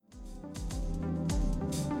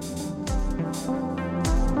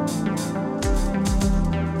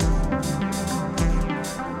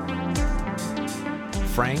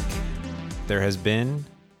Frank, there has been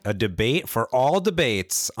a debate for all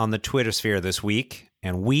debates on the Twitter sphere this week,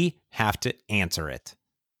 and we have to answer it.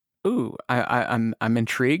 Ooh, I'm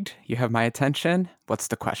intrigued. You have my attention. What's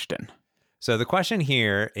the question? So the question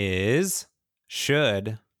here is,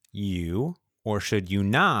 should you or should you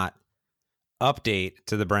not update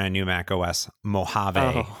to the brand new macOS Mojave?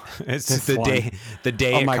 Oh, It's this the one.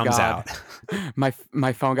 day Oh it my comes God. out.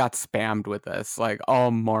 My phone got spammed with this like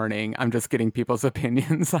all morning. I'm just getting people's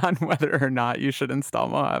opinions on whether or not you should install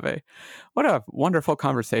Mojave. What a wonderful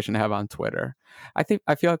conversation to have on Twitter. I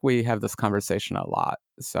feel like we have this conversation a lot.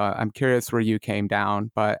 So I'm curious where you came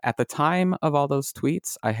down. But at the time of all those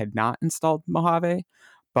tweets, I had not installed Mojave.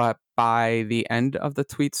 But by the end of the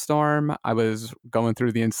tweet storm, I was going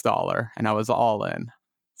through the installer and I was all in.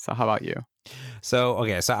 So how about you? So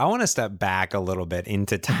I want to step back a little bit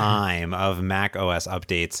into time of Mac OS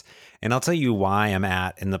updates, and I'll tell you why I'm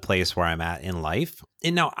in the place where I'm at in life.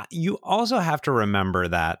 And now you also have to remember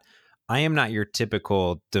that I am not your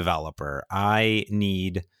typical developer. I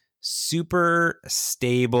need super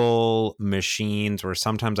stable machines where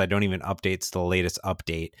sometimes I don't even update to the latest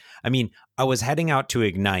update. I mean, I was heading out to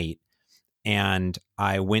Ignite and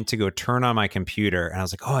I went to go turn on my computer and I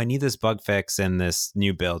was like, oh, I need this bug fix in this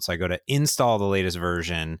new build. So I go to install the latest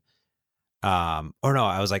version. I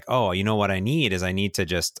was like, oh, you know what I need is I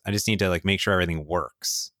just need to like make sure everything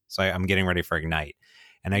works. So I'm getting ready for Ignite.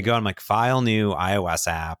 And I go, I'm like, file new iOS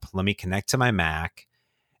app. Let me connect to my Mac.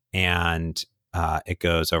 And it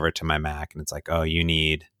goes over to my Mac and it's like, oh, you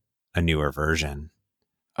need a newer version.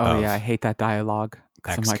 Oh, yeah. I hate that dialogue.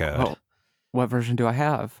 Xcode. I'm like, well, what version do I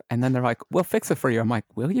have? And then they're like, we'll fix it for you. I'm like,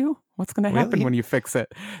 will you? What's going to happen when you fix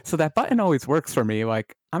it? So that button always works for me.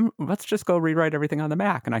 Like, let's just go rewrite everything on the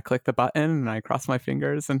Mac. And I click the button and I cross my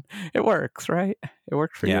fingers and it works, right? It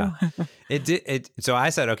worked for you. It did. So I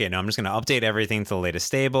said, okay, no, I'm just going to update everything to the latest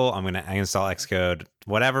stable. I'm going to install Xcode,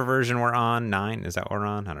 whatever version we're on. 9, is that what we're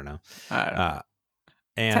on? I don't know.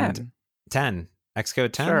 And 10.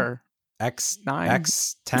 Xcode 10? Sure.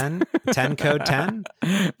 X9? X10? 10 code 10?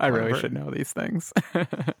 I really should know these things.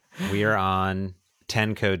 We are on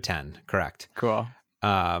 10 code 10. Correct. Cool.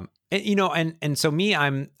 And so me,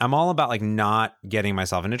 I'm all about like not getting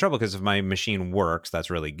myself into trouble because if my machine works,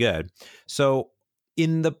 that's really good. So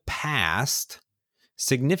in the past,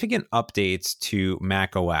 significant updates to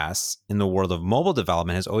Mac OS in the world of mobile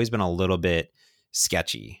development has always been a little bit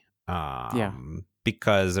sketchy.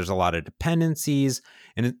 Because there's a lot of dependencies.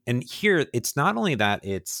 And here, it's not only that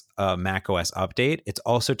it's a Mac OS update, it's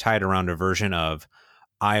also tied around a version of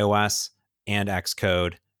iOS and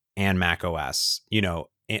Xcode and Mac OS. So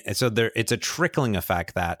it's a trickling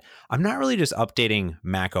effect that I'm not really just updating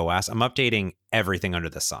Mac OS, I'm updating everything under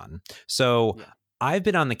the sun. So I've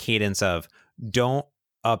been on the cadence of don't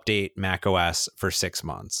update Mac OS for 6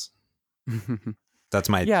 months. That's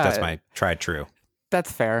my tried true. That's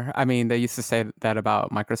fair. I mean, they used to say that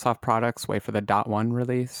about Microsoft products, wait for the .1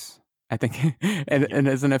 release. I think, and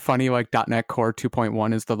isn't it funny, like .NET Core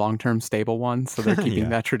 2.1 is the long-term stable one, so they're keeping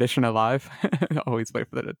that tradition alive. Always wait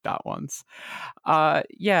for the .1s.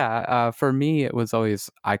 For me, it was always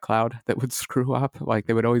iCloud that would screw up. Like,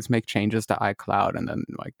 they would always make changes to iCloud, and then,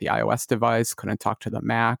 like, the iOS device couldn't talk to the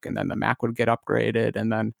Mac, and then the Mac would get upgraded,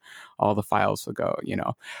 and then all the files would go,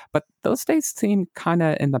 But those days seem kind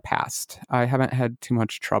of in the past. I haven't had too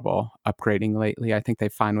much trouble upgrading lately. I think they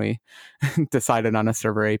finally decided on a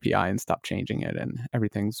server API and stopped changing it, and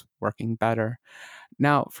everything's working better.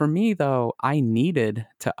 Now, for me, though, I needed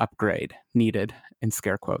to upgrade. Needed in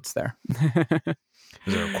scare quotes there. Is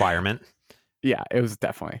it a requirement? Yeah, it was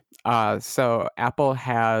definitely. So Apple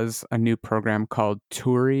has a new program called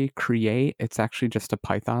Turi Create. It's actually just a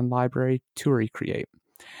Python library, Turi Create.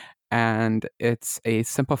 And it's a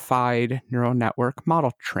simplified neural network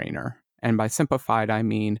model trainer. And by simplified, I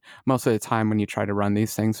mean most of the time when you try to run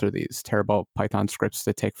these things, are these terrible Python scripts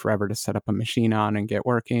that take forever to set up a machine on and get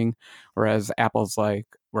working. Whereas Apple's like,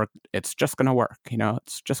 it's just going to work.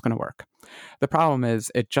 It's just going to work. The problem is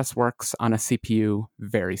it just works on a CPU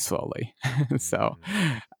very slowly. So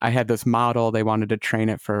I had this model. They wanted to train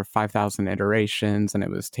it for 5,000 iterations, and it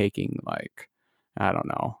was taking like, I don't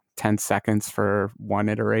know, 10 seconds for one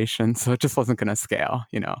iteration. So it just wasn't going to scale,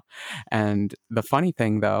 And the funny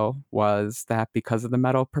thing, though, was that because of the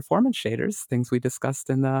Metal performance shaders, things we discussed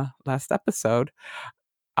in the last episode,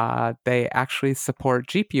 they actually support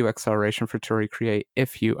GPU acceleration for Turi Create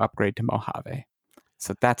if you upgrade to Mojave.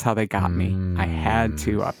 So that's how they got me. I had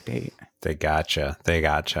to update. They gotcha.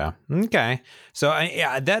 Okay. So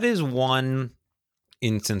that is one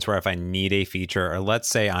instance where if I need a feature, or let's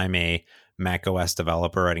say I'm a macOS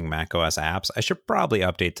developer writing macOS apps, I should probably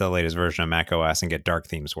update to the latest version of macOS and get dark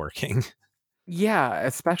themes working. Yeah,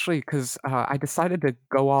 especially because I decided to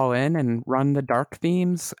go all in and run the dark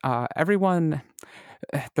themes.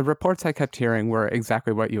 The reports I kept hearing were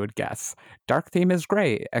exactly what you would guess. Dark theme is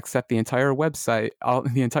great, except the entire the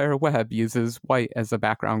entire web uses white as a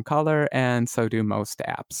background color, and so do most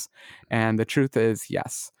apps. And the truth is,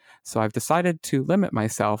 yes. So I've decided to limit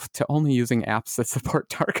myself to only using apps that support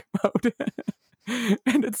dark mode.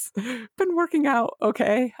 And it's been working out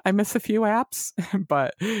okay. I miss a few apps,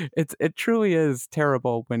 but it truly is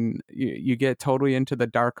terrible when you get totally into the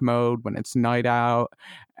dark mode when it's night out,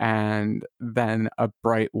 and then a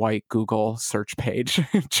bright white Google search page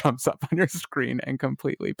jumps up on your screen and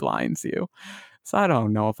completely blinds you. So I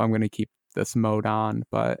don't know if I'm going to keep this mode on,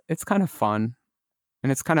 but it's kind of fun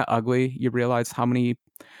and it's kind of ugly. You realize how many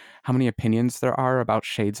opinions there are about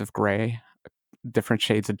shades of gray, different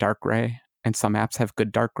shades of dark gray. And some apps have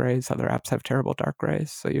good dark grays, other apps have terrible dark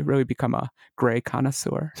grays. So you really become a gray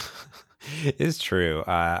connoisseur. It's true.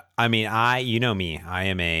 I mean, you know me, I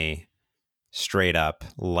am a straight up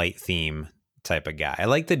light theme type of guy. I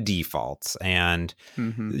like the defaults and,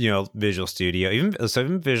 Visual Studio,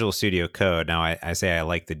 even Visual Studio Code. Now I say I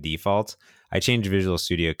like the defaults. I change Visual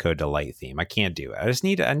Studio Code to light theme. I can't do it. I just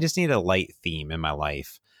need a light theme in my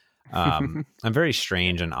life. I'm very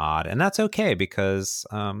strange and odd, and that's okay because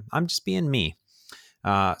I'm just being me.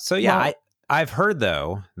 I've heard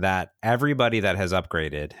though that everybody that has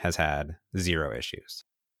upgraded has had zero issues.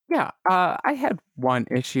 Yeah, I had one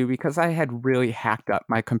issue because I had really hacked up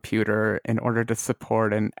my computer in order to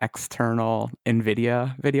support an external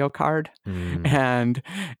NVIDIA video card, and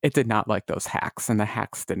it did not like those hacks, and the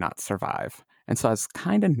hacks did not survive. And so I was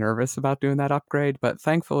kind of nervous about doing that upgrade, but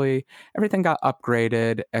thankfully everything got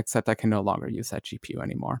upgraded, except I can no longer use that GPU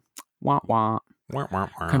anymore. Wah wah.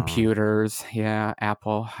 Computers, yeah,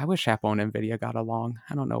 Apple. I wish Apple and NVIDIA got along.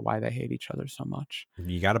 I don't know why they hate each other so much.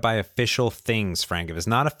 You got to buy official things, Frank. If it's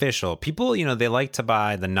not official, people, they like to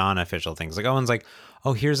buy the non-official things. Like Owen's like,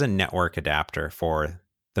 oh, here's a network adapter for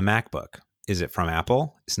the MacBook. Is it from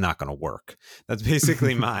Apple? It's not going to work. That's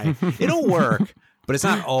basically it'll work, but it's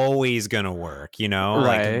not always going to work,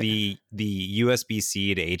 Right. Like the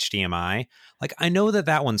USB-C to HDMI. Like, I know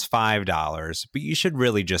that one's $5, but you should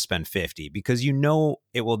really just spend $50 because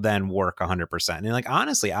it will then work 100%. And like,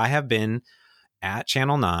 honestly, I have been at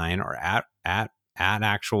Channel 9 or at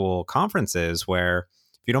actual conferences where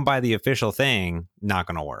if you don't buy the official thing, not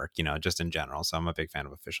going to work, just in general. So I'm a big fan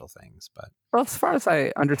of official things. But well, as far as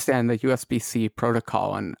I understand the USB-C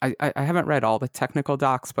protocol, and I haven't read all the technical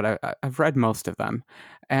docs, but I've read most of them.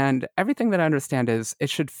 And everything that I understand is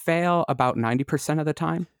it should fail about 90% of the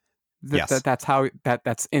time. Yes.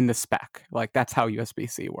 That's in the spec. Like, that's how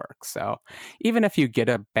USB-C works. So even if you get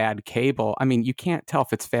a bad cable, I mean, you can't tell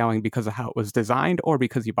if it's failing because of how it was designed or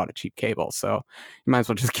because you bought a cheap cable. So you might as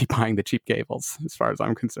well just keep buying the cheap cables, as far as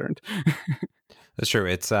I'm concerned. That's true.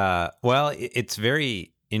 It's it's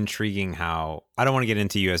very intriguing how, I don't want to get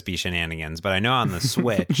into USB shenanigans, but I know on the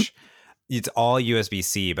Switch it's all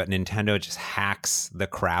USB-C, but Nintendo just hacks the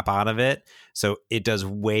crap out of it. So it does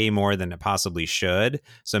way more than it possibly should.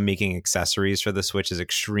 So making accessories for the Switch is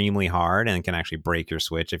extremely hard and can actually break your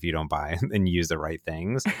Switch if you don't buy and use the right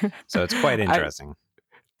things. So it's quite interesting.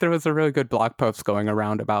 There was a really good blog post going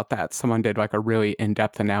around about that. Someone did like a really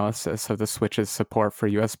in-depth analysis of the Switch's support for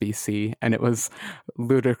USB-C, and it was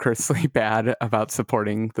ludicrously bad about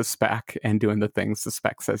supporting the spec and doing the things the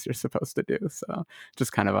spec says you're supposed to do. So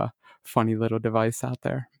just kind of a funny little device out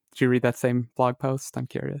there. Did you read that same blog post? I'm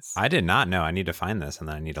curious. I did not know. I need to find this, and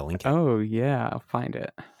then I need to link it. Oh, yeah, I'll find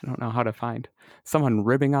it. I don't know how to find someone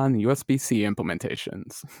ribbing on USB-C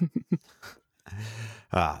implementations.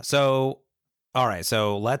 All right,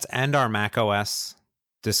 so let's end our macOS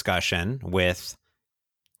discussion with,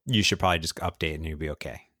 you should probably just update and you'll be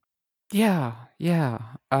okay. Yeah.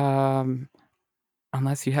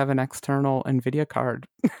 Unless you have an external NVIDIA card.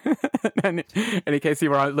 In any case,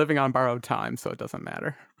 you are living on borrowed time, so it doesn't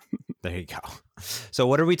matter. There you go. So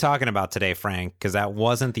what are we talking about today, Frank? Because that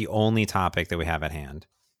wasn't the only topic that we have at hand.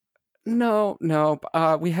 No.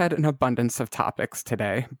 We had an abundance of topics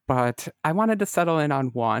today, but I wanted to settle in on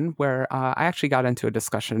one where I actually got into a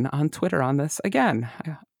discussion on Twitter on this. Again,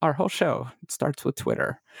 our whole show starts with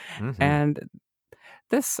Twitter. Mm-hmm. And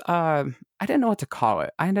this, I I didn't know what to call it.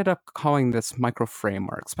 I ended up calling this micro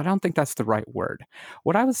frameworks, but I don't think that's the right word.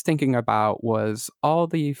 What I was thinking about was all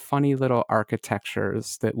the funny little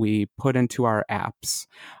architectures that we put into our apps,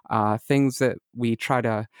 things that we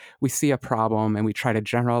see a problem and we try to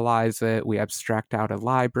generalize it, we abstract out a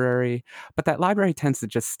library, but that library tends to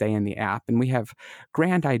just stay in the app. And we have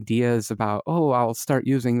grand ideas about, oh, I'll start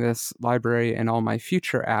using this library in all my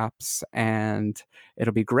future apps and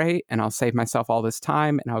it'll be great and I'll save myself all this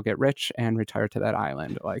time and I'll get rich and retire to that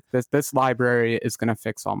island. Like this library is going to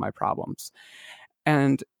fix all my problems.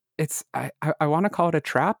 And I want to call it a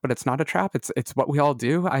trap, but it's not a trap. It's what we all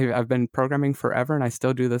do. I've been programming forever and I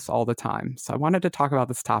still do this all the time. So I wanted to talk about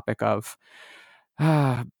this topic of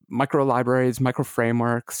micro libraries, micro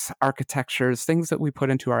frameworks, architectures, things that we put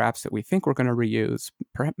into our apps that we think we're going to reuse,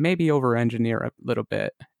 perhaps maybe over engineer a little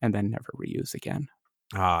bit and then never reuse again.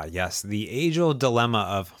 Ah, yes. The age-old dilemma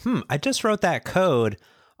of, I just wrote that code.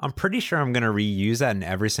 I'm pretty sure I'm going to reuse that in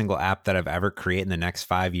every single app that I've ever created in the next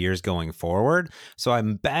 5 years going forward. So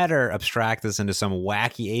I'm better abstract this into some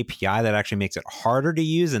wacky API that actually makes it harder to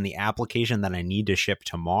use in the application that I need to ship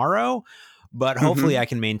tomorrow. But hopefully I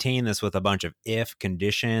can maintain this with a bunch of if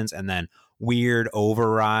conditions and then weird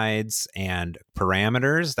overrides and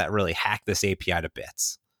parameters that really hack this API to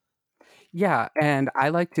bits. Yeah, and I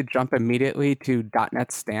like to jump immediately to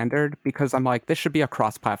 .NET Standard because I'm like, this should be a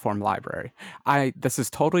cross-platform library. This is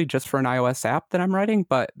totally just for an iOS app that I'm writing,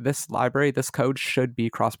 but this library, this code should be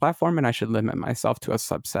cross-platform, and I should limit myself to a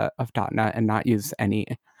subset of .NET and not use any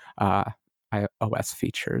iOS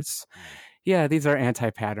features. Yeah, these are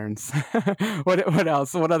anti-patterns. What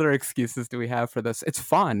else? What other excuses do we have for this? It's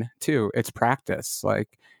fun too. It's practice.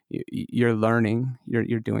 Like you're learning,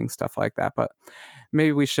 you're doing stuff like that. But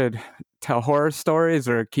maybe we should tell horror stories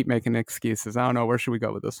or keep making excuses. I don't know. Where should we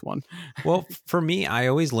go with this one? Well, for me, I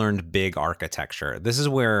always learned big architecture. This is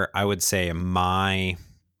where I would say my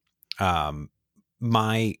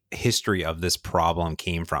history of this problem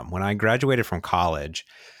came from. When I graduated from college,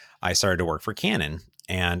 I started to work for Canon.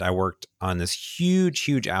 And I worked on this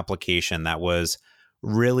huge application that was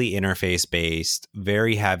really interface based,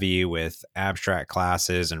 very heavy with abstract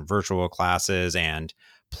classes and virtual classes and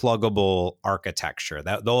pluggable architecture.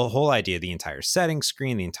 That the whole idea, the entire setting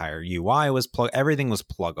screen, the entire UI was everything was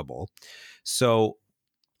pluggable. So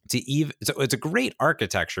it's a great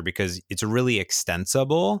architecture because it's really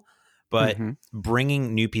extensible, but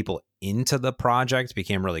bringing new people into the project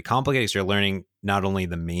became really complicated. So you're learning not only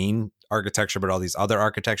the main architecture, but all these other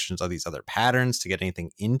architectures, all these other patterns to get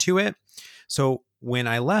anything into it. So when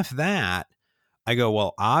I left that, I go,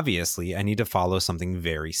 well, obviously I need to follow something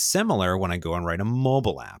very similar when I go and write a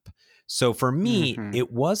mobile app. So for me,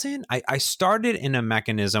 it wasn't, I started in a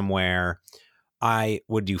mechanism where I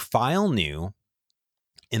would do file new,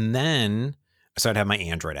 and then so I'd have my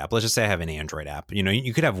Android app. Let's just say I have an Android app. You know,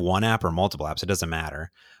 you could have one app or multiple apps. It doesn't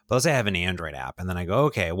matter. But let's say I have an Android app. And then I go,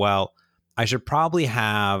 okay, well, I should probably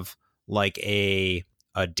have like a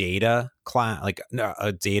data class, like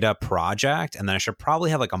a data project. And then I should probably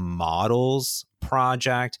have like a models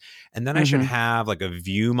project. And then I should have like a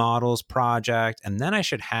view models project. And then I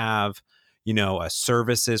should have, you know, a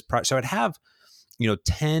services project. So I'd have, you know,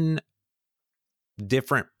 10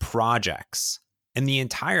 different projects. And the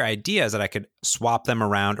entire idea is that I could swap them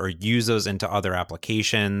around or use those into other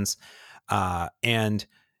applications. And,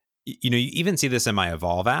 you know, you even see this in my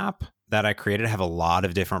Evolve app that I created. I have a lot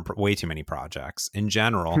of different, way too many projects in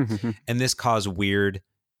general. And this caused weird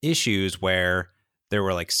issues where there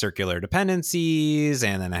were like circular dependencies,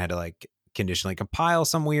 and then I had to like conditionally compile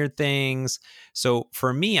some weird things. So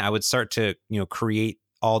for me, I would start to, you know, create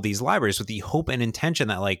all these libraries with the hope and intention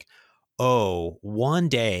that like, oh, one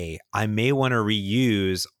day I may want to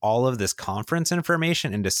reuse all of this conference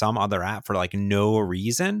information into some other app for like no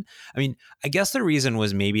reason. I mean, I guess the reason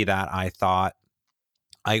was maybe that I thought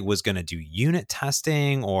I was going to do unit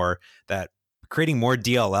testing, or that creating more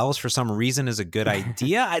DLLs for some reason is a good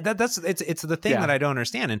idea. It's the thing that I don't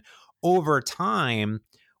understand. And over time,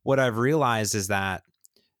 what I've realized is that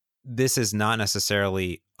this is not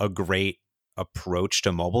necessarily a great approach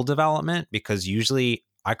to mobile development, because usually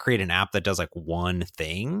I create an app that does like one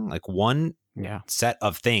thing, like one set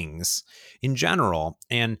of things in general.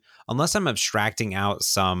 And unless I'm abstracting out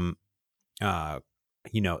some,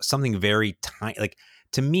 you know, something very tiny, like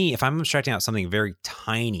to me, if I'm abstracting out something very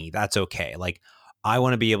tiny, that's okay. Like I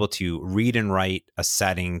want to be able to read and write a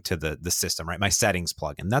setting to the system, right? My settings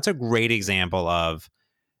plugin. That's a great example of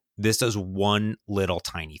this does one little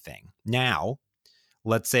tiny thing. Now,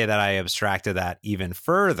 let's say that I abstracted that even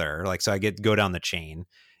further. Like, so I go down the chain.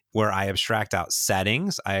 where I abstract out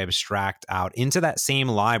settings, I abstract out into that same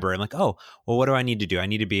library. I'm like, oh, well, what do I need to do? I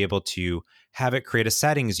need to be able to have it create a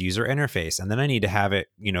settings user interface. And then I need to have it,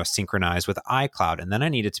 synchronize with iCloud. And then I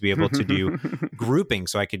need it to be able to do grouping.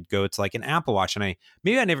 So I could go to like an Apple Watch, and I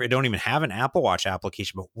don't even have an Apple Watch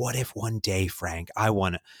application, but what if one day, Frank, I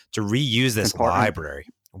want to reuse this library?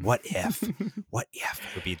 What if? What if?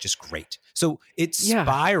 It would be just great. So it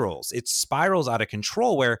spirals out of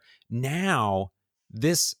control, where now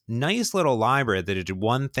this nice little library that did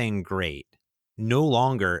one thing great no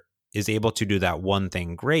longer is able to do that one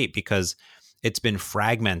thing great because it's been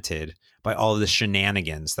fragmented by all of the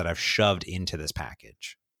shenanigans that I've shoved into this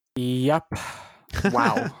package. Yep.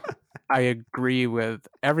 Wow. I agree with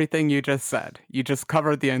everything you just said. You just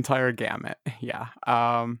covered the entire gamut. Yeah.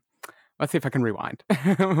 Let's see if I can rewind.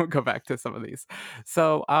 We'll go back to some of these.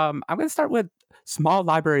 So I'm going to start with small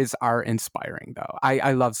libraries are inspiring, though.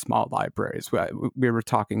 I love small libraries. We were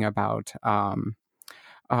talking about,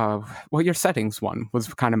 your settings one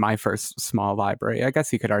was kind of my first small library. I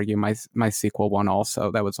guess you could argue my SQL one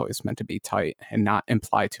also. That was always meant to be tight and not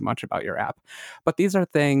imply too much about your app. But these are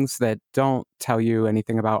things that don't tell you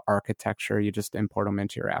anything about architecture. You just import them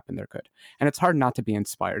into your app and they're good. And it's hard not to be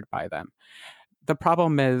inspired by them. The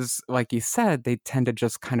problem is, like you said, they tend to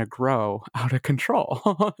just kind of grow out of control.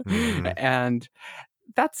 Mm-hmm. And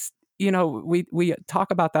that's, we talk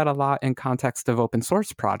about that a lot in context of open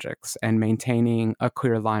source projects and maintaining a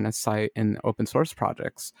clear line of sight in open source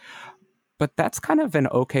projects. But that's kind of an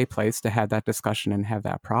okay place to have that discussion and have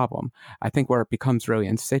that problem. I think where it becomes really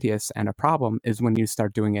insidious and a problem is when you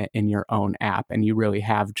start doing it in your own app and you really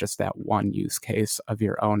have just that one use case of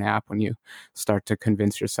your own app, when you start to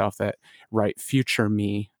convince yourself that, right, future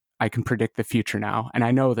me, I can predict the future now. And I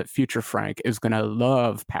know that future Frank is going to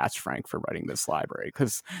love past Frank for writing this library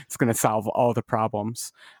because it's going to solve all the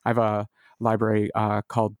problems. I have a library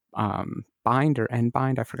called Bind or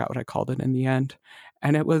NBind. I forgot what I called it in the end.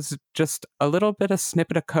 And it was just a little bit of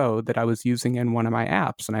snippet of code that I was using in one of my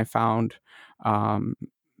apps, and I found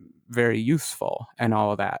very useful and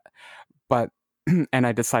all of that. But and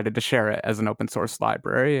I decided to share it as an open source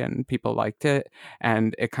library, and people liked it,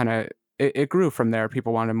 and it kind of it grew from there.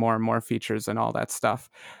 People wanted more and more features and all that stuff.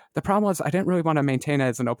 The problem was I didn't really want to maintain it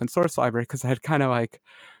as an open source library because I had kind of like,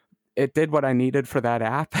 it did what I needed for that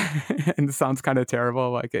app, and it sounds kind of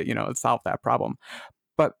terrible, like it solved that problem.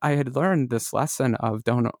 But I had learned this lesson of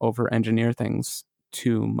don't over-engineer things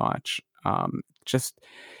too much. Just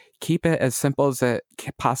keep it as simple as it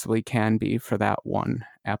possibly can be for that one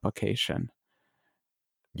application.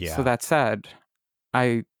 Yeah. So that said,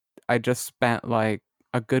 I just spent like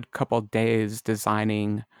a good couple days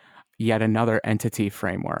designing yet another entity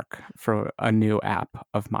framework for a new app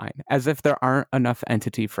of mine, as if there aren't enough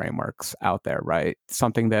entity frameworks out there, right?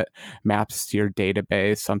 Something that maps to your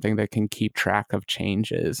database, something that can keep track of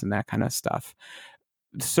changes and that kind of stuff.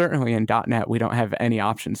 Certainly in .NET, we don't have any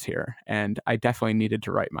options here, and I definitely needed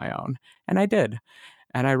to write my own, and I did.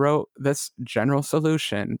 And I wrote this general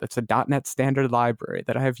solution that's a .NET standard library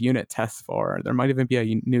that I have unit tests for. There might even be a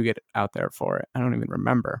NuGet out there for it. I don't even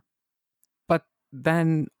remember.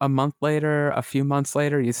 Then a few months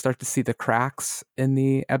later, you start to see the cracks in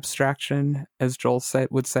the abstraction. As Joel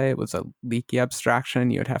would say, it was a leaky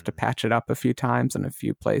abstraction. You would have to patch it up a few times in a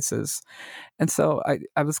few places. And so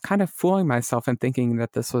I was kind of fooling myself and thinking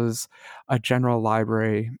that this was a general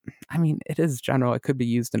library. I mean, it is general. It could be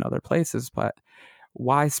used in other places, but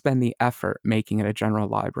why spend the effort making it a general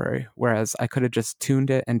library? Whereas I could have just tuned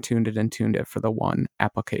it for the one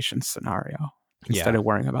application scenario instead of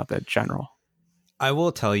worrying about the general. I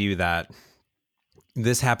will tell you that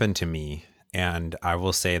this happened to me, and I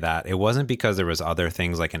will say that it wasn't because there was other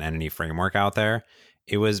things like an entity framework out there.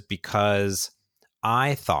 It was because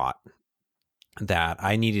I thought that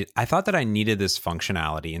I needed this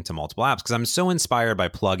functionality into multiple apps because I'm so inspired by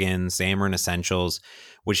plugins, Xamarin Essentials,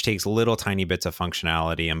 which takes little tiny bits of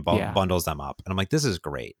functionality and bundles them up. And I'm like, this is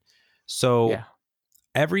great. So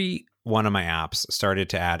every one of my apps started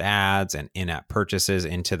to add ads and in-app purchases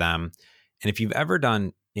into them. And if you've ever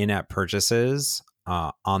done in-app purchases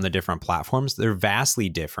on the different platforms, they're vastly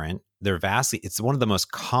different. It's one of the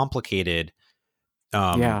most complicated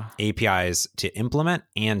APIs to implement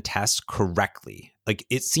and test correctly. Like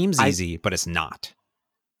it seems easy, but it's not.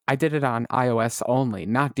 I did it on iOS only,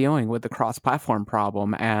 not dealing with the cross-platform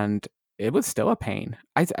problem, and it was still a pain.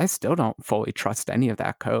 I still don't fully trust any of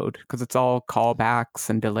that code because it's all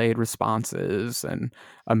callbacks and delayed responses and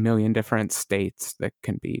a million different states that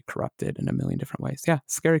can be corrupted in a million different ways. Yeah,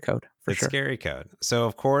 scary code for sure. It's scary code. So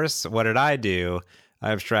of course, what did I do?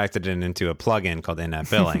 I abstracted it into a plugin called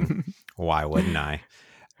in-app billing. Why wouldn't I?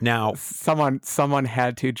 Now, someone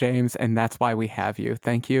had to, James, and that's why we have you.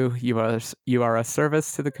 Thank you. You are a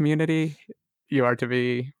service to the community. You are to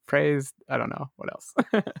be praised. I don't know what else.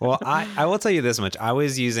 well, I will tell you this much. I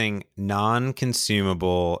was using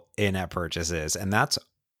non-consumable in-app purchases, and that's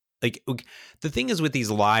like the thing is with these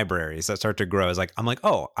libraries that start to grow is like I'm like,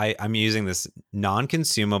 oh, I'm using this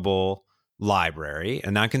non-consumable library,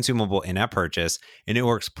 a non-consumable in-app purchase, and it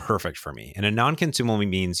works perfect for me. And a non-consumable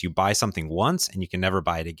means you buy something once and you can never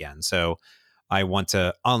buy it again. So I want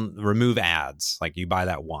to remove ads, like you buy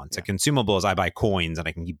that once. Yeah. A consumable is I buy coins and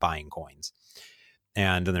I can keep buying coins.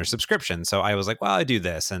 And then there's subscription. So I was like, well, I do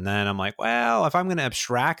this. And then I'm like, well, if I'm going to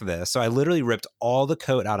abstract this. So I literally ripped all the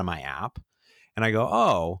code out of my app and I go,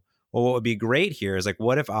 oh, well, what would be great here is like,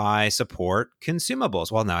 what if I support consumables?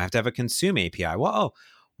 Well, now I have to have a consume API. Well, oh,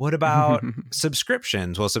 what about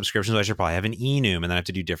subscriptions? Well, subscriptions, I should probably have an enum and then I have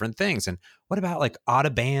to do different things. And what about like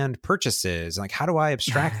out-of-band purchases? Like, how do I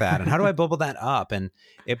abstract that? And how do I bubble that up? And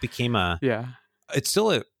it became it's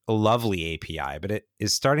still a lovely API, but it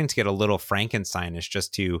is starting to get a little Frankensteinish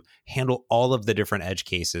just to handle all of the different edge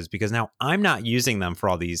cases, because now I'm not using them for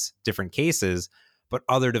all these different cases, but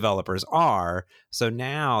other developers are. So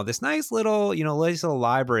now this nice little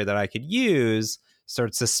library that I could use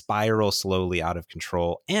starts to spiral slowly out of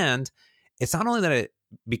control. And it's not only that it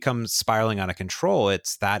becomes spiraling out of control,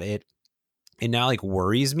 it's that it now like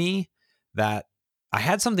worries me that I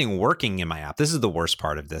had something working in my app. This is the worst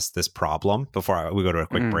part of this problem before we go to a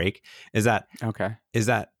quick break is that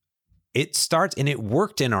it starts and it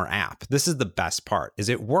worked in our app. This is the best part is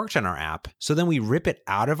it worked in our app. So then we rip it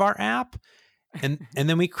out of our app and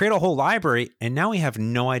then we create a whole library and now we have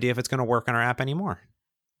no idea if it's going to work on our app anymore.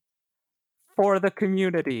 For the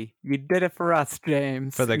community. You did it for us,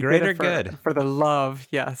 James. For the greater good. For the love,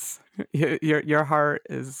 yes. Your heart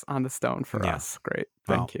is on the stone for us. Great.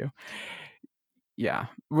 Thank you. Yeah,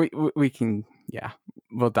 we can,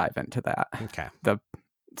 we'll dive into that. Okay. The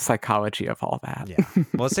psychology of all that. Yeah.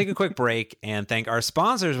 Well, let's take a quick break and thank our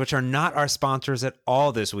sponsors, which are not our sponsors at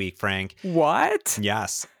all this week, Frank. What?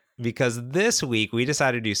 Yes, because this week we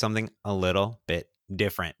decided to do something a little bit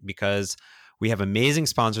different because we have amazing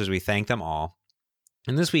sponsors. We thank them all.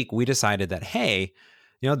 And this week we decided that, hey,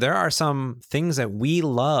 there are some things that we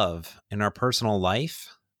love in our personal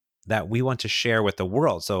life that we want to share with the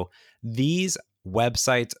world. So these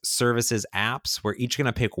websites, services, apps, we're each going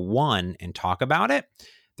to pick one and talk about it.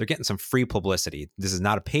 They're getting some free publicity. This is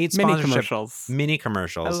not a paid sponsorship. Mini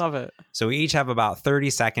commercials. I love it. So we each have about 30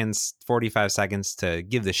 seconds, 45 seconds to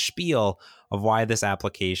give the spiel of why this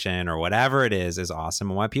application or whatever it is awesome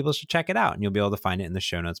and why people should check it out. And you'll be able to find it in the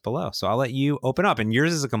show notes below. So I'll let you open up. And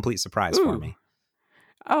yours is a complete surprise for me.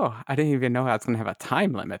 Oh, I didn't even know I was going to have a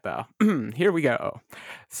time limit, though. Here we go.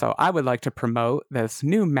 So I would like to promote this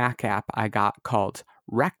new Mac app I got called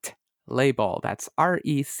Rect Label. That's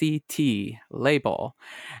RECT Label.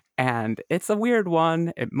 And it's a weird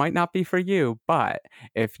one. It might not be for you, but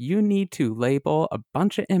if you need to label a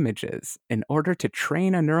bunch of images in order to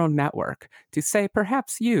train a neural network to, say,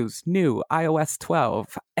 perhaps use new iOS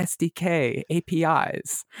 12 SDK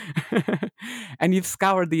APIs, and you've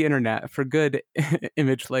scoured the internet for good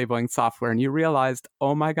image labeling software and you realized,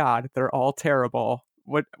 oh my God, they're all terrible.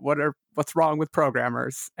 What's wrong with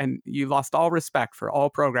programmers? And you lost all respect for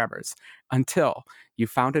all programmers until you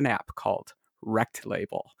found an app called Rect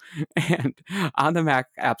Label. And on the Mac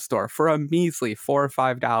App Store for a measly $4 or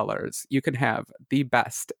 $5, you can have the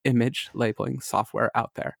best image labeling software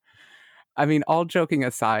out there. I mean, all joking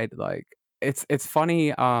aside, like it's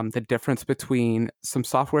funny the difference between some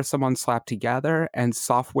software someone slapped together and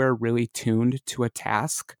software really tuned to a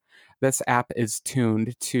task. This app is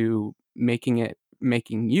tuned to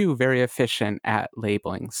making you very efficient at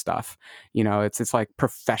labeling stuff. It's like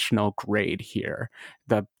professional grade here.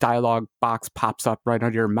 The dialog box pops up right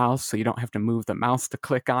under your mouse, so you don't have to move the mouse to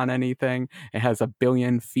click on anything. It has a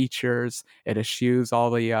billion features. It eschews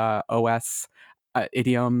all the OS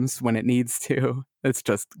idioms when it needs to. It's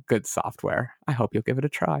just good software. I hope you'll give it a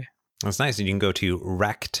try. That's nice. And you can go to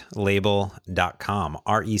rectlabel.com,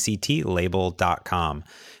 RECT label.com.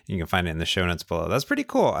 You can find it in the show notes below. That's pretty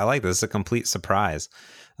cool. I like this. It's a complete surprise.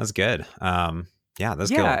 That's good. That's good.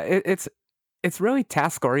 Yeah, it's really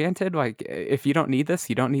task oriented. Like if you don't need this,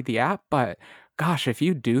 you don't need the app. But gosh, if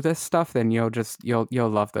you do this stuff, then you'll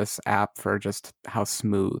love this app for just how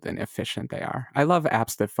smooth and efficient they are. I love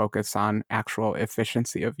apps that focus on actual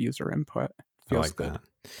efficiency of user input. Feels good.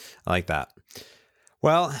 I like that.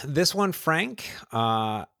 Well, this one, Frank,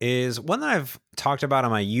 is one that I've talked about on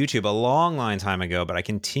my YouTube a long time ago, but I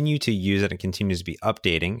continue to use it and continues to be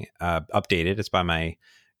updated. It's by my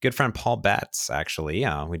good friend Paul Betts, actually.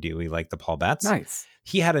 We like the Paul Betts. Nice.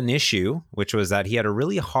 He had an issue, which was that he had a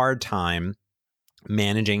really hard time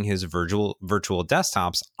managing his virtual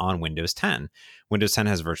desktops on Windows 10. Windows 10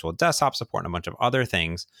 has virtual desktop support and a bunch of other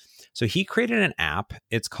things. So he created an app.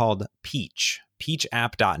 It's called Peach,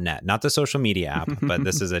 peachapp.net, not the social media app, but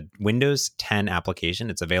this is a Windows 10 application.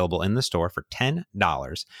 It's available in the store for $10.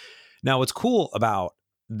 Now, what's cool about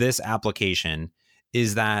this application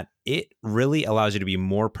is that it really allows you to be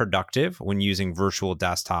more productive when using virtual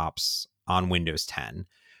desktops on Windows 10.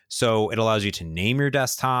 So it allows you to name your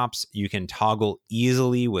desktops. You can toggle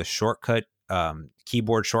easily with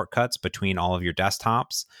keyboard shortcuts between all of your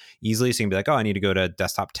desktops easily. So you can be like, oh, I need to go to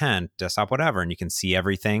desktop 10, desktop whatever, and you can see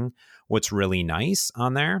everything. What's really nice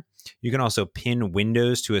on there, you can also pin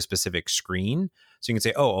windows to a specific screen. So you can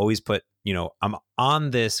say, oh, always put, I'm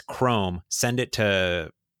on this Chrome, send it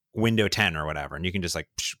to window 10 or whatever. And you can just like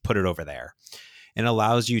put it over there. And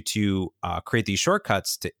allows you to create these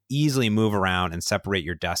shortcuts to easily move around and separate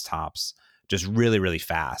your desktops just really, really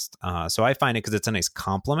fast. So I find it because it's a nice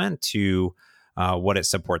complement to what it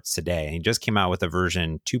supports today. And it just came out with a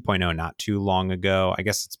version 2.0 not too long ago. I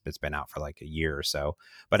guess it's been out for like a year or so,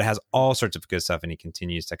 but it has all sorts of good stuff and he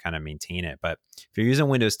continues to kind of maintain it. But if you're using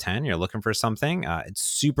Windows 10, you're looking for something, it's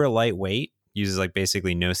super lightweight, uses like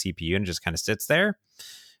basically no CPU and just kind of sits there.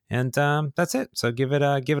 And that's it. So give it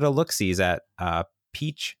a look-sees at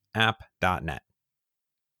peachapp.net.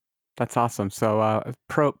 That's awesome. So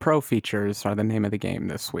pro features are the name of the game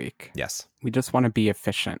this week. Yes. We just want to be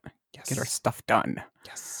efficient. Yes. Get our stuff done.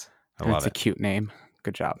 Yes. I love it. It's a cute name.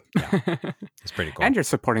 Good job. Yeah. It's pretty cool. And you're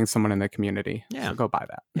supporting someone in the community. Yeah. So go buy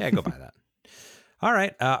that. Yeah, go buy that. All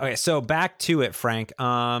right. Okay. So back to it, Frank.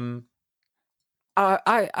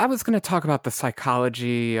 I was going to talk about the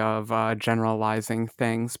psychology of generalizing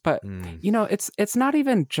things, but it's not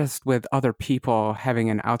even just with other people having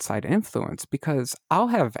an outside influence, because I'll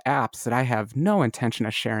have apps that I have no intention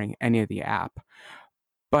of sharing any of the app.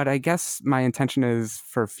 But I guess my intention is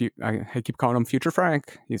I keep calling him Future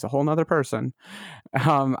Frank. He's a whole nother person.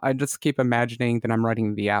 I just keep imagining that I'm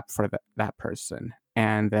writing the app for that person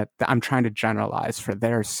and that I'm trying to generalize for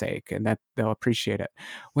their sake and that they'll appreciate it.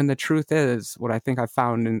 When the truth is, what I think I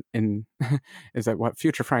found in is that what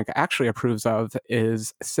Future Frank actually approves of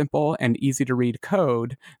is simple and easy to read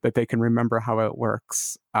code that they can remember how it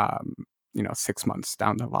works, 6 months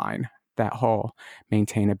down the line. That whole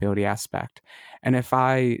maintainability aspect. And if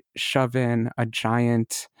I shove in a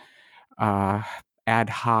giant ad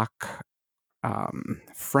hoc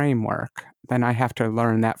framework, then I have to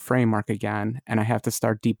learn that framework again, and I have to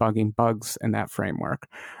start debugging bugs in that framework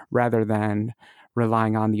rather than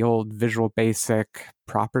relying on the old Visual Basic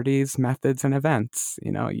properties, methods, and events.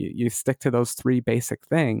 You stick to those 3 basic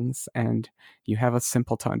things and you have a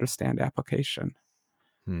simple to understand application.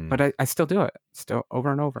 But I still do it, still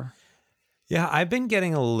over and over. Yeah, I've been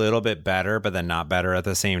getting a little bit better, but then not better at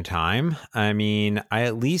the same time. I mean, I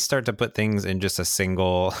at least start to put things in just a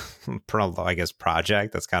single,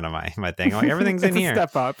 project. That's kind of my thing. Like everything's in here.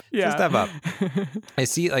 Step up. Yeah. Step up. I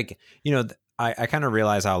see, I kind of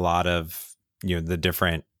realize how a lot of, the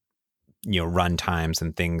different, run times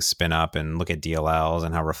and things spin up and look at DLLs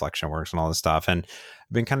and how reflection works and all this stuff. And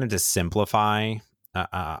I've been kind of to simplify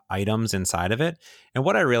items inside of it. And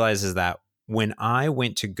what I realized is that when I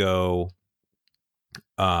went to go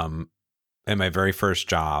in my very first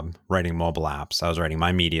job writing mobile apps, I was writing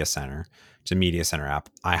my Media Center. It's a Media Center app.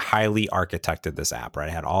 I highly architected this app, right?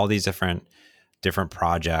 I had all these different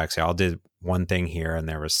projects. I all did one thing here, and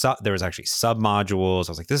there was actually sub modules.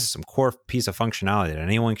 I was like, this is some core piece of functionality that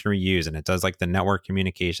anyone can reuse, and it does like the network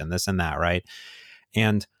communication, this and that, right?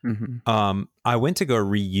 And I went to go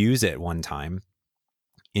reuse it one time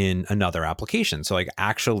in another application. So like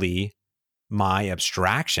actually my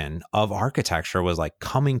abstraction of architecture was like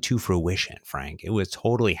coming to fruition, Frank. It was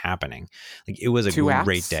totally happening. Like it was a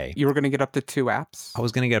great day. You were going to get up to 2 apps? I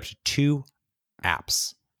was going to get up to 2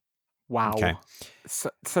 apps. Wow. Okay.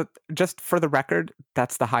 So just for the record,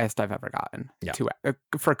 that's the highest I've ever gotten. Yeah. 2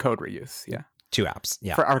 for code reuse. Yeah. 2 apps.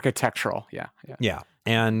 Yeah. For architectural. Yeah. Yeah.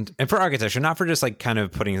 And for architecture, not for just like kind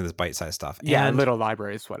of putting in this bite-sized stuff. Yeah, and, little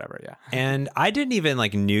libraries, whatever. Yeah. And I didn't even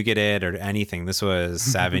like nougat it or anything. This was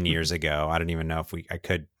 7 years ago. I didn't even know if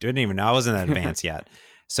didn't even know I wasn't that advanced yet.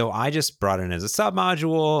 So I just brought it in as a sub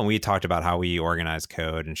module, and we talked about how we organize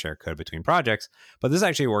code and share code between projects. But this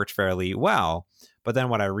actually worked fairly well. But then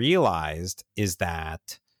what I realized is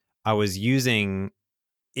that I was using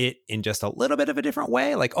it in just a little bit of a different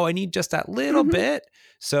way. Like, I need just that little bit.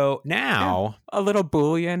 So now a little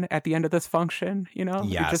Boolean at the end of this function,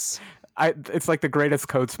 Yes. It's like the greatest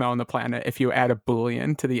code smell on the planet. If you add a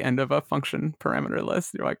Boolean to the end of a function parameter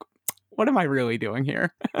list, you're like, what am I really doing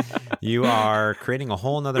here? You are creating a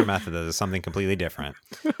whole nother method that is something completely different.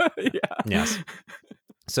 Yeah. Yes.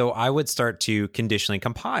 So I would start to conditionally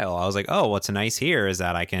compile. I was like, oh, what's nice here is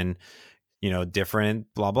that I can, different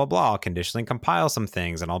blah, blah, blah, conditionally compile some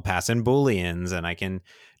things, and I'll pass in Booleans, and I can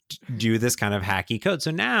do this kind of hacky code.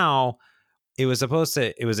 So now it was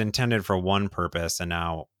intended for one purpose, and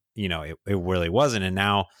now, it really wasn't. And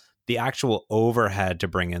now the actual overhead to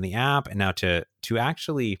bring in the app, and now to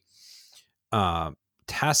actually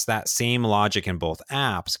test that same logic in both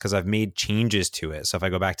apps, because I've made changes to it. So if I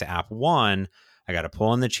go back to app 1, I got to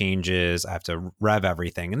pull in the changes. I have to rev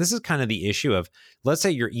everything. And this is kind of the issue of, let's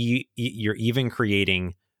say you're even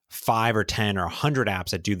creating 5 or 10 or 100 apps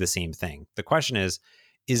that do the same thing. The question is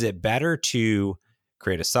it better to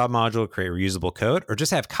create a submodule, create reusable code, or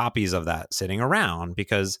just have copies of that sitting around?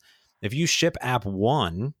 Because if you ship app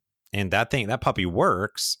 1 and that puppy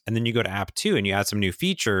works, and then you go to app 2 and you add some new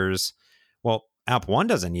features, well, app 1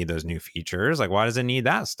 doesn't need those new features. Like, why does it need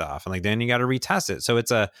that stuff? And like, then you got to retest it. So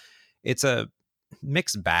it's a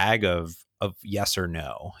mixed bag of yes or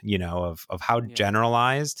no, of how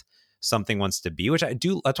generalized something wants to be, which I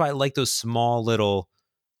do. That's why I like those small little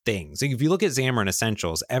things. Like if you look at Xamarin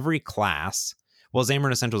Essentials, every class, well,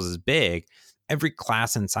 Xamarin Essentials is big. Every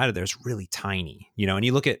class inside of there is really tiny, and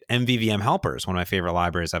you look at MVVM helpers, one of my favorite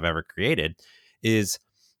libraries I've ever created, is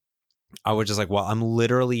I was just like, well, I'm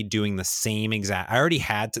literally doing the same exact, I already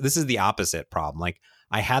had to, this is the opposite problem. Like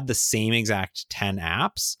I had the same exact 10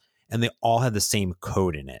 apps and they all had the same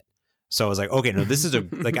code in it. So I was like, okay, no, this is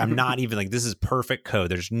like, I'm not even like, this is perfect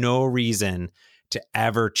code. There's no reason to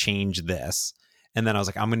ever change this. And then I was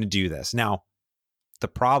like, I'm going to do this. Now, the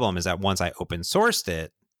problem is that once I open sourced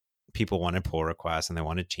it, people wanted pull requests and they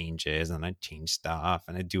wanted changes, and I change stuff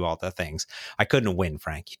and I do all the things. I couldn't win,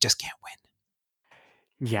 Frank. You just can't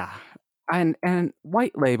win. Yeah. And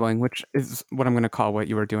white labeling, which is what I'm going to call what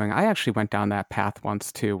you were doing. I actually went down that path once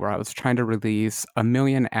too, where I was trying to release 1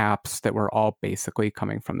 million apps that were all basically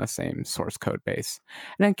coming from the same source code base.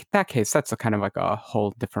 And in that case, that's a kind of like a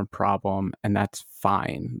whole different problem, and that's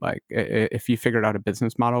fine. Like if you figured out a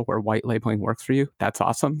business model where white labeling works for you, that's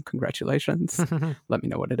awesome. Congratulations. Let me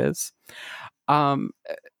know what it is.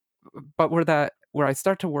 But where I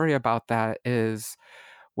start to worry about that is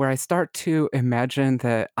where I start to imagine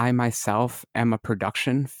that I myself am a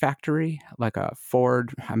production factory, like a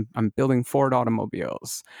Ford. I'm building Ford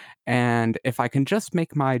automobiles. And if I can just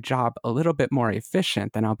make my job a little bit more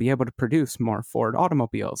efficient, then I'll be able to produce more Ford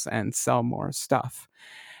automobiles and sell more stuff.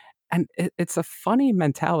 And it's a funny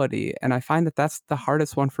mentality. And I find that that's the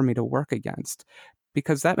hardest one for me to work against,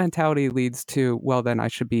 because that mentality leads to, well, then I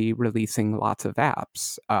should be releasing lots of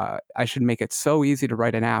apps. I should make it so easy to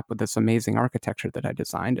write an app with this amazing architecture that I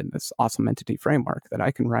designed and this awesome entity framework that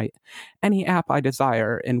I can write any app I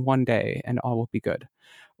desire in one day and all will be good.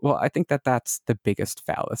 Well, I think that that's the biggest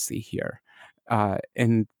fallacy here.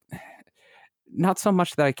 And not so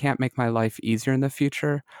much that I can't make my life easier in the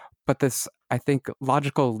future, but this, I think,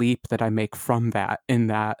 logical leap that I make from that, in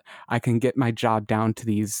that I can get my job down to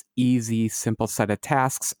these easy, simple set of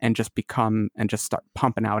tasks and just start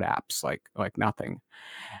pumping out apps like nothing.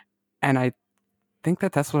 And I think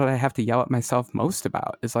that that's what I have to yell at myself most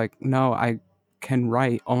about, is like, no, I can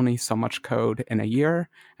write only so much code in a year,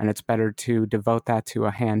 and it's better to devote that to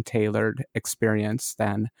a hand-tailored experience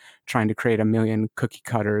than trying to create 1 million cookie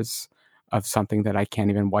cutters of something that I can't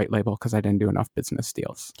even white label because I didn't do enough business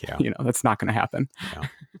deals. Yeah. That's not going to happen.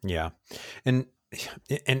 Yeah. And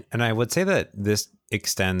I would say that this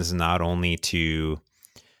extends not only to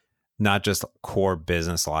not just core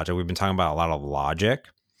business logic. We've been talking about a lot of logic.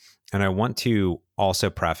 And I want to also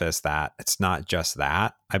preface that it's not just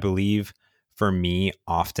that. I believe for me,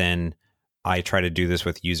 often I try to do this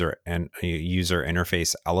with user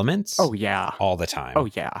interface elements. Oh yeah. All the time. Oh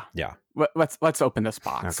yeah. Yeah. Let's open this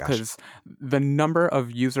box, because the number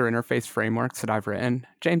of user interface frameworks that I've written,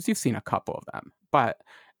 James, you've seen a couple of them, but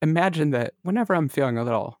imagine that whenever I'm feeling a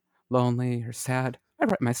little lonely or sad, I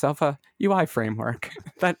write myself a UI framework.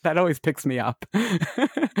 that always picks me up.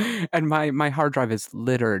 And my hard drive is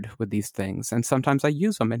littered with these things, and sometimes I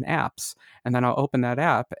use them in apps, and then I'll open that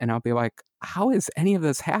app and I'll be like, how is any of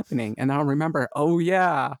this happening? And I'll remember, oh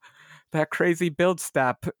yeah, that crazy build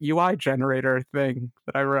step UI generator thing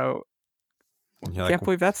that I wrote. Can't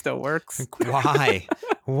believe that still works. Why?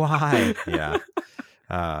 Yeah.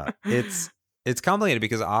 It's complicated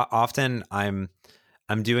because often I'm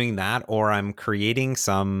doing that, or I'm creating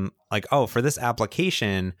some, like, oh, for this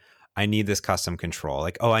application, I need this custom control.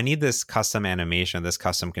 Like, oh, I need this custom animation, this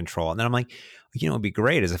custom control. And then I'm like, it'd be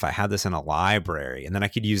great is if I had this in a library and then I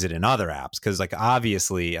could use it in other apps. Cause like,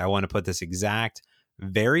 obviously I want to put this exact,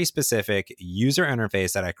 very specific user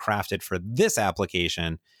interface that I crafted for this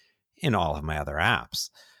application in all of my other apps.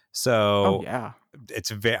 Oh So yeah,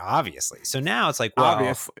 it's very obviously. So now it's like,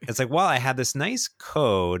 obviously. I had this nice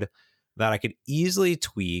code that I could easily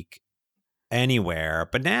tweak anywhere,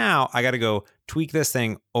 but now I got to go tweak this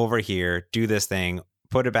thing over here, do this thing,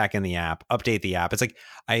 put it back in the app, update the app. It's like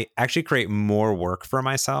I actually create more work for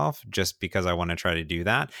myself just because I want to try to do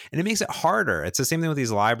that. And it makes it harder. It's the same thing with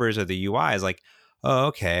these libraries or the UI is like, oh,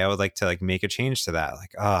 okay, I would like to like make a change to that.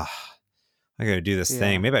 Like, I got to do this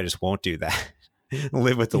thing. Maybe I just won't do that.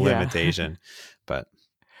 Live with the limitation. But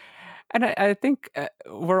and I think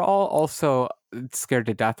we're all also scared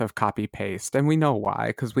to death of copy paste, and we know why,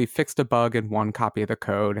 because we fixed a bug in one copy of the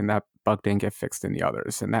code and that bug didn't get fixed in the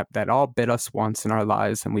others, and that all bit us once in our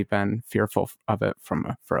lives, and we've been fearful of it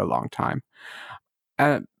for a long time.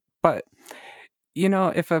 But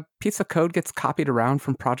if a piece of code gets copied around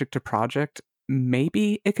from project to project,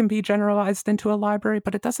 maybe it can be generalized into a library,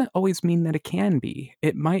 but it doesn't always mean that it can be.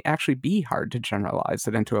 It might actually be hard to generalize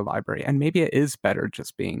it into a library, and maybe it is better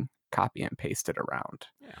just being copy and pasted around.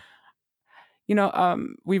 Yeah.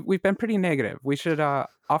 We've been pretty negative. We should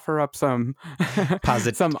offer up some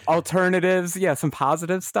some alternatives. Yeah, some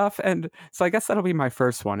positive stuff. And so I guess that'll be my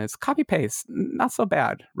first one is copy paste. Not so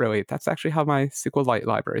bad, really. That's actually how my SQLite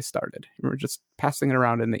library started. We were just passing it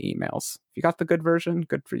around in the emails. If you got the good version,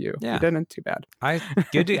 good for you. Yeah. You didn't, too bad. I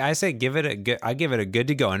say give it a good. I give it a good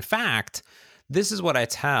to go. In fact, this is what I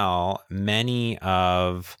tell many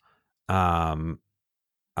of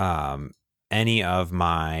any of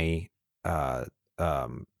my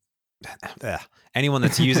anyone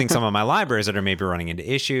that's using some of my libraries that are maybe running into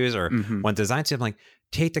issues or want design to, I'm like,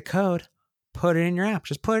 take the code, put it in your app,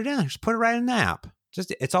 just put it in, just put it right in the app.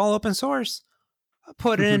 Just, it's all open source.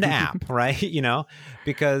 Put it into app, right?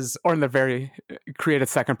 Because or in the create a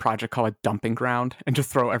second project called a dumping ground and just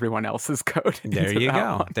throw everyone else's code. There you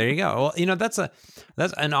go. There you go. Well, that's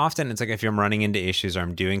and often it's like if I'm running into issues or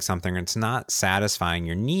I'm doing something and it's not satisfying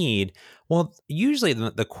your need, well, usually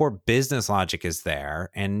the core business logic is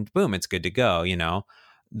there and boom, it's good to go.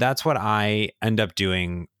 That's what I end up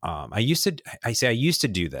doing. I used to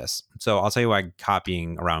do this. So I'll tell you why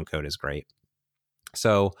copying around code is great.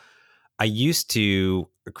 So I used to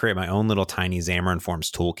create my own little tiny Xamarin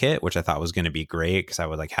Forms toolkit, which I thought was going to be great because I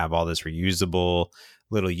would like have all this reusable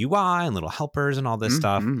little UI and little helpers and all this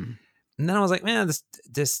stuff. And then I was like, man,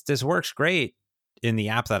 this works great in the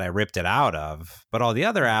app that I ripped it out of, but all the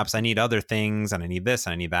other apps, I need other things and I need this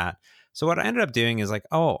and I need that. So what I ended up doing is like,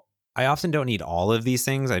 I often don't need all of these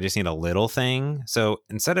things. I just need a little thing. So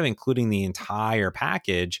instead of including the entire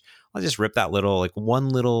package, I'll just rip that little, like one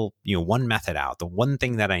little, one method out, the one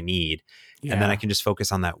thing that I need. Yeah. And then I can just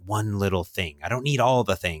focus on that one little thing. I don't need all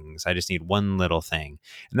the things. I just need one little thing.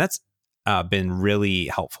 And that's been really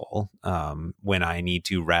helpful when I need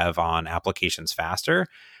to rev on applications faster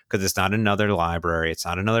because it's not another library. It's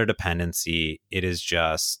not another dependency. It is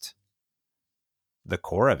just the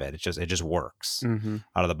core of it. It just works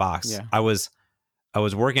out of the box. Yeah. I was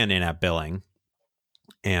working on in-app billing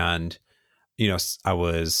and,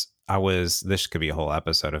 I was, this could be a whole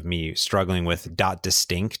episode of me struggling with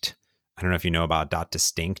 .distinct. I don't know if you know about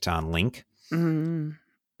 .distinct on LINQ.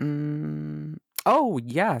 Oh,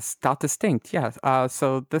 yes. .distinct. Yes.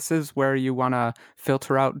 So this is where you want to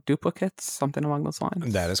filter out duplicates, something along those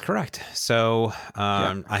lines. That is correct. So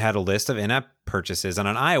I had a list of in-app purchases, and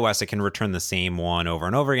on iOS, it can return the same one over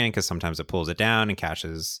and over again because sometimes it pulls it down and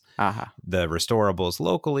caches the restorables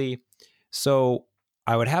locally. So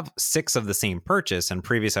I would have 6 of the same purchase, and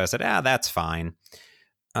previously I said, that's fine.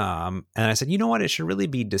 And I said, you know what? It should really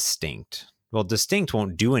be distinct. Well, distinct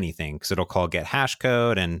won't do anything because it'll call get hash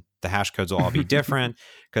code, and the hash codes will all be different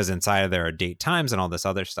because inside of there are date times and all this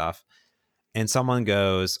other stuff. And someone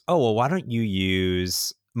goes, oh, well, why don't you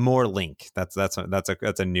use more LINQ? That's a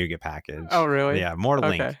NuGet package. Oh, really? Yeah, more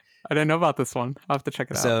LINQ. I didn't know about this one. I'll have to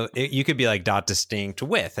check it out. So you could be like .distinct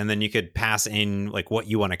with, and then you could pass in like what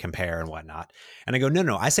you want to compare and whatnot. And I go,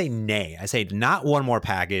 no, I say nay. I say not one more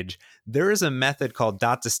package. There is a method called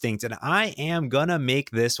 .distinct, and I am gonna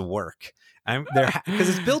make this work. I'm there because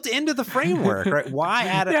it's built into the framework, right? Why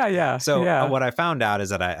add it? Yeah. So what I found out is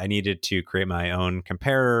that I needed to create my own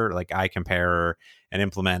comparer, like iComparer, and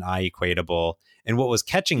implement iEquatable. And what was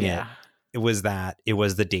catching it was that it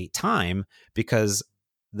was the date time, because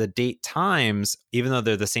the date times, even though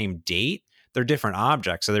they're the same date, they're different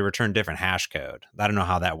objects, so they return different hash code. I don't know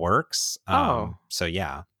how that works. So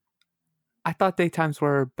yeah. I thought daytimes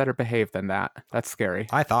were better behaved than that. That's scary.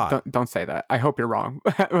 I thought. Don't say that. I hope you're wrong.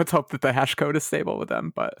 Let's hope that the hash code is stable with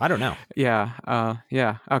them. But I don't know.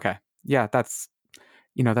 yeah, okay, yeah. That's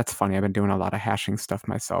funny. I've been doing a lot of hashing stuff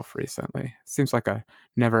myself recently. Seems like a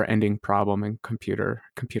never-ending problem in computer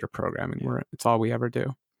programming, where it's all we ever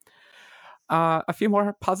do. A few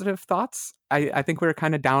more positive thoughts. I think we were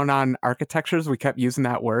kind of down on architectures. We kept using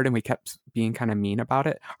that word and we kept being kind of mean about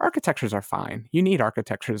it. Architectures are fine. You need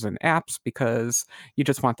architectures in apps because you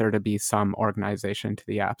just want there to be some organization to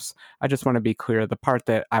the apps. I just want to be clear. The part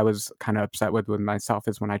that I was kind of upset with myself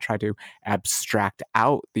is when I try to abstract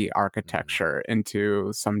out the architecture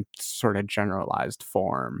into some sort of generalized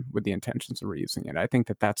form with the intentions of reusing it. I think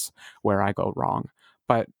that that's where I go wrong.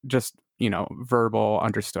 But just verbal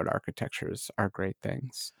understood architectures are great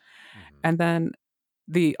things. Mm-hmm. And then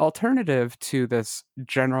the alternative to this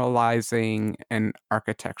generalizing an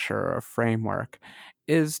architecture or framework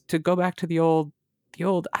is to go back to the old,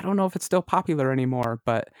 I don't know if it's still popular anymore,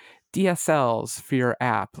 but DSLs for your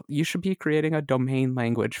app. You should be creating a domain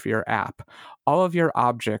language for your app. All of your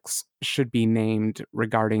objects should be named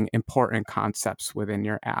regarding important concepts within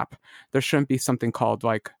your app. There shouldn't be something called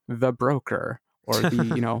like the broker or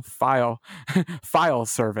the file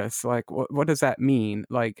service. Like what does that mean?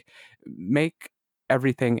 Like make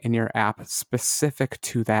everything in your app specific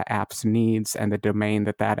to that app's needs and the domain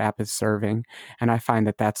that app is serving. And I find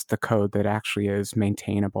that that's the code that actually is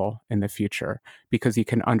maintainable in the future, because you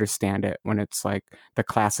can understand it when it's like the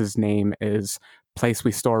class's name is place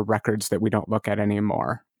we store records that we don't look at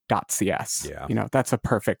anymore. .cs. Yeah. That's a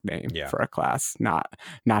perfect name for a class, not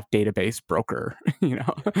database broker.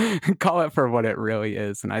 Call it for what it really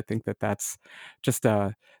is. And I think that that's just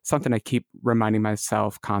something I keep reminding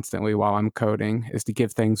myself constantly while I'm coding, is to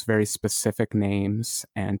give things very specific names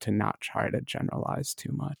and to not try to generalize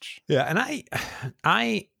too much. Yeah, and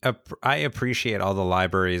I appreciate all the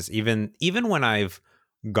libraries, even when I've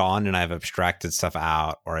gone and I've abstracted stuff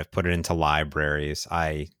out or I've put it into libraries.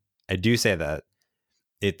 I do say that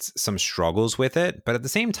it's some struggles with it, but at the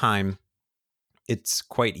same time, it's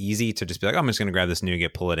quite easy to just be like, oh, I'm just going to grab this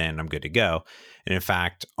NuGet, pull it in, I'm good to go. And in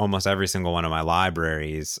fact, almost every single one of my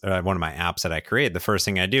libraries, one of my apps that I create, the first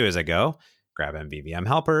thing I do is I go grab MVVM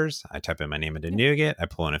helpers, I type in my name into NuGet, I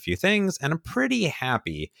pull in a few things, and I'm pretty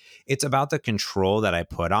happy. It's about the control that I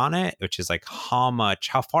put on it, which is like how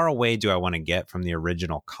far away do I want to get from the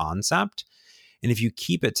original concept? And if you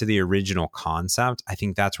keep it to the original concept, I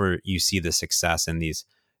think that's where you see the success in these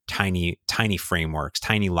tiny frameworks,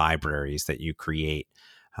 tiny libraries that you create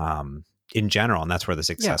in general. And that's where the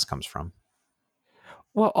success comes from.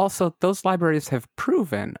 Well, also, those libraries have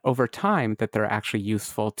proven over time that they're actually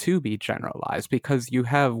useful to be generalized, because you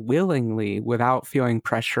have willingly, without feeling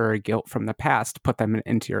pressure or guilt from the past, put them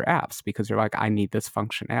into your apps because you're like, I need this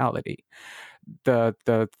functionality.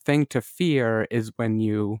 The thing to fear is when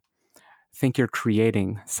you think you're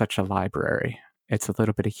creating such a library. It's a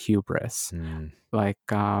little bit of hubris. Like,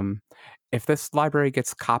 if this library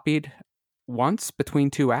gets copied once between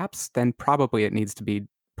two apps, then probably it needs to be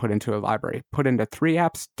put into a library. Put into 3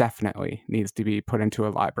 apps, definitely needs to be put into a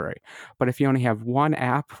library. But if you only have one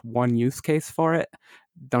app, one use case for it,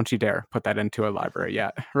 don't you dare put that into a library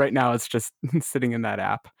yet. Right now, it's just sitting in that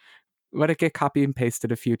app. Let it get copied and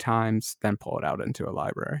pasted a few times, then pull it out into a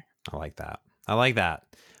library. I like that.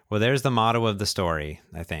 Well, there's the motto of the story,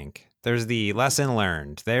 I think. There's the lesson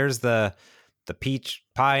learned. There's the peach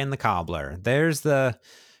pie and the cobbler. There's I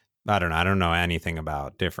don't know anything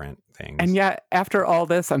about different things. And yet, after all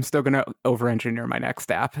this, I'm still going to over-engineer my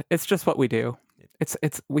next app. It's just what we do.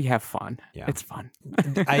 We have fun. Yeah. It's fun.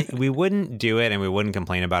 We wouldn't do it and we wouldn't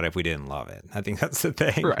complain about it if we didn't love it. I think that's the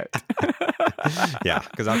thing. Right. Yeah,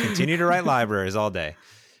 because I'll continue to write libraries all day.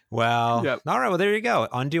 Well, All right. Well, there you go.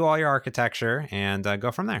 Undo all your architecture and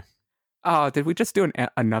go from there. Oh, did we just do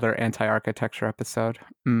another anti-architecture episode?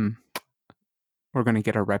 We're going to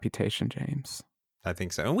get a reputation, James. I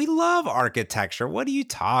think so. And we love architecture. What are you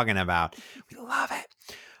talking about? We love it.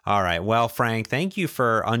 All right. Well, Frank, thank you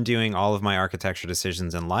for undoing all of my architecture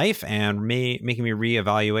decisions in life and making me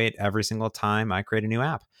reevaluate every single time I create a new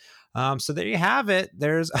app. So there you have it.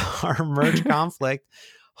 There's our Merge Conflict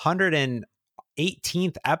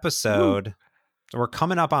 118th episode. Woo. So we're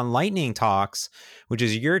coming up on Lightning Talks, which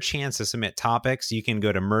is your chance to submit topics. You can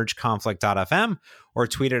go to mergeconflict.fm or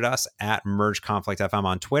tweet at us at mergeconflictfm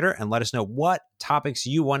on Twitter and let us know what topics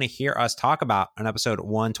you want to hear us talk about on episode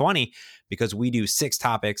 120, because we do 6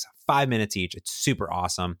 topics, 5 minutes each. It's super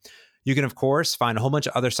awesome. You can, of course, find a whole bunch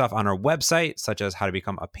of other stuff on our website, such as how to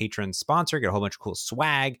become a patron sponsor, get a whole bunch of cool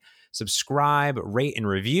swag, subscribe, rate, and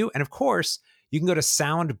review. And of course, you can go to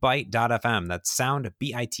soundbite.fm. That's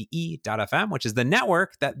soundbite.fm, which is the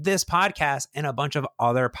network that this podcast and a bunch of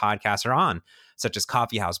other podcasts are on, such as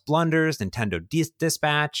Coffee House Blunders, Nintendo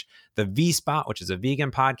Dispatch, The V-Spot, which is a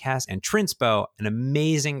vegan podcast, and Trinspo, an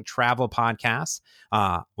amazing travel podcast,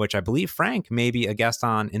 which I believe Frank may be a guest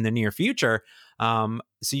on in the near future. So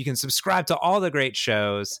you can subscribe to all the great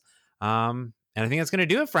shows. And I think that's going to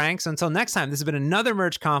do it, Frank. So until next time, this has been another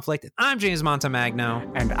Merch Conflict. I'm James Montemagno.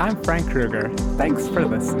 And I'm Frank Krueger. Thanks for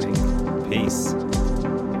listening. Peace.